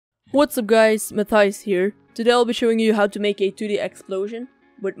What's up guys, Matthias here. Today I'll be showing you how to make a 2D explosion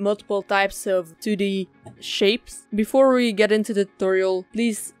with multiple types of 2D shapes. Before we get into the tutorial,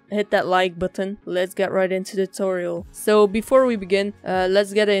 please hit that like button. Let's get right into the tutorial. So before we begin,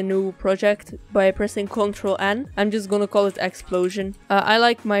 let's get a new project by pressing Ctrl N. I'm just gonna call it explosion. I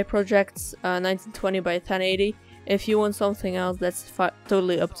like my projects 1920 by 1080. If you want something else, that's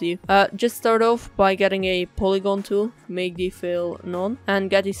totally up to you. Just start off by getting a polygon tool, make the fill none, and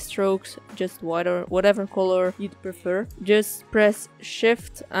get the strokes just white or whatever color you'd prefer. Just press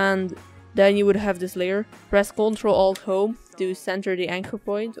shift and then you would have this layer. Press Ctrl Alt Home to center the anchor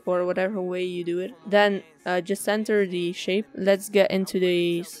point or whatever way you do it. Then just center the shape. Let's get into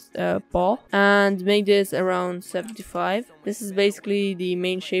the paw and make this around 75. This is basically the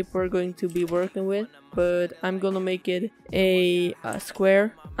main shape we're going to be working with, but I'm gonna make it a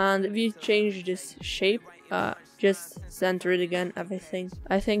square. And if you change this shape, just center it again, everything.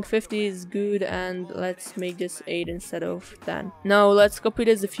 I think 50 is good, and let's make this 8 instead of 10. Now let's copy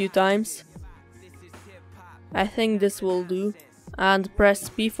this a few times. I think this will do. And press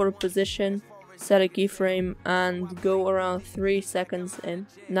P for position, set a keyframe, and go around 3 seconds in.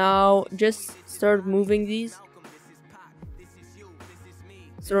 Now just start moving these.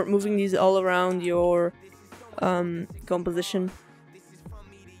 Start moving these all around your composition.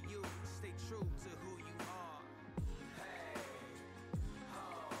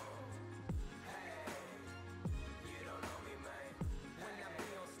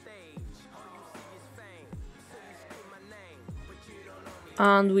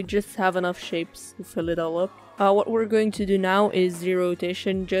 And we just have enough shapes to fill it all up. What we're going to do now is the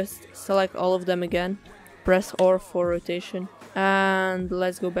rotation. Just select all of them again, press R for rotation, and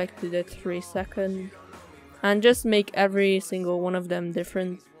let's go back to that 3 seconds and just make every single one of them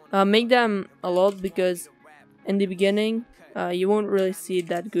different. Make them a lot, because in the beginning you won't really see it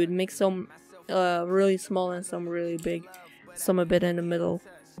that good. Make some really small and some really big, some a bit in the middle.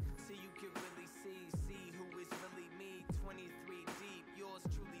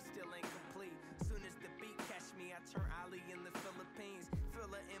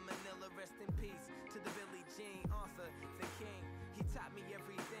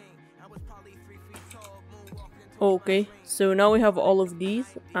 Okay, so now we have all of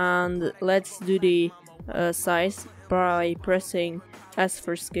these, and let's do the size by pressing S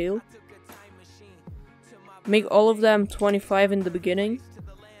for scale. Make all of them 25 in the beginning,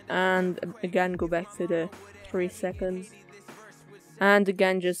 and again go back to the 3 seconds, and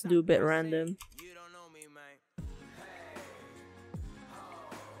again just do a bit random.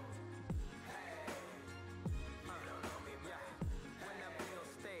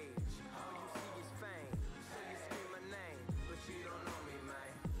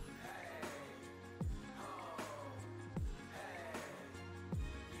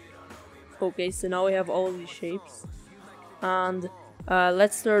 Okay, so now we have all of these shapes, and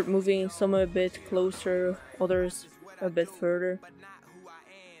let's start moving some a bit closer, others a bit further.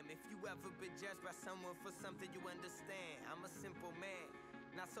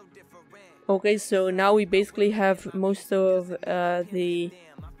 Okay, so now we basically have most of the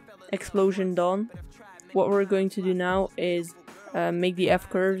explosion done. What we're going to do now is make the F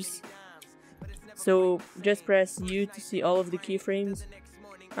curves. So just press U to see all of the keyframes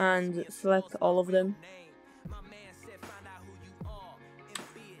and select all of them.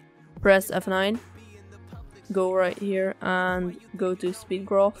 Press F9, go right here and go to speed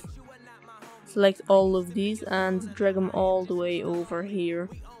graph. Select all of these and drag them all the way over here.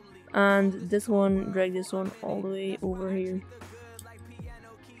 And this one, drag this one all the way over here.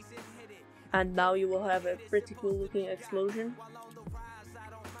 And now you will have a pretty cool looking explosion.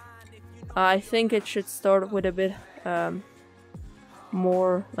 I think it should start with a bit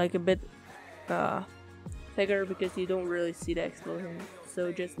more, like a bit bigger, because you don't really see the explosion.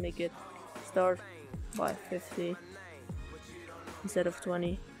 So just make it start by 50 instead of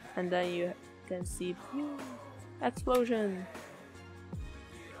 20, and then you can see explosion.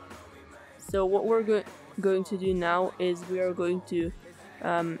 So what we're going to do now is we are going to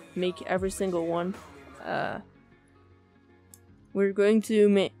make every single one. We're going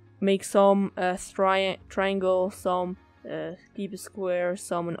to make some triangle, some keep a square,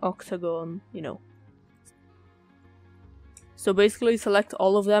 some an octagon, you know. So basically select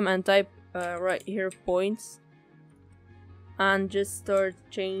all of them and type right here points, and just start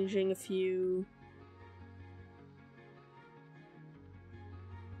changing a few.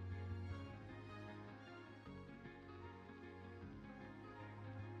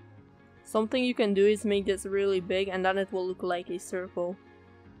 Something you can do is make this really big, and then it will look like a circle.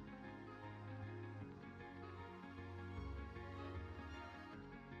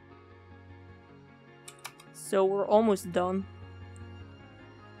 So we're almost done.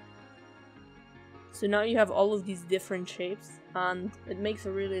 So now you have all of these different shapes, and it makes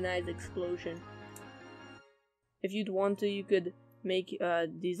a really nice explosion. If you'd want to, you could make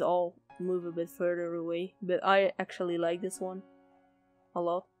these all move a bit further away, but I actually like this one a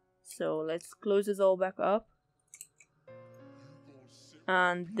lot. So let's close this all back up.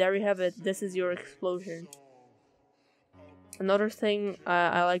 And there you have it, this is your explosion. Another thing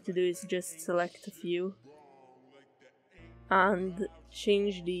I like to do is just select a few and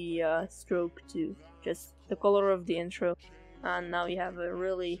change the stroke to just the color of the intro, and now you have a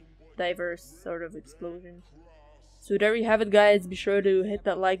really diverse sort of explosion. So there you have it, guys. Be sure to hit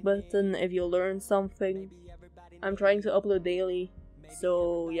that like button if you learned something. I'm trying to upload daily,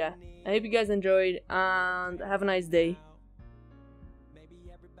 so yeah, I hope you guys enjoyed and have a nice day.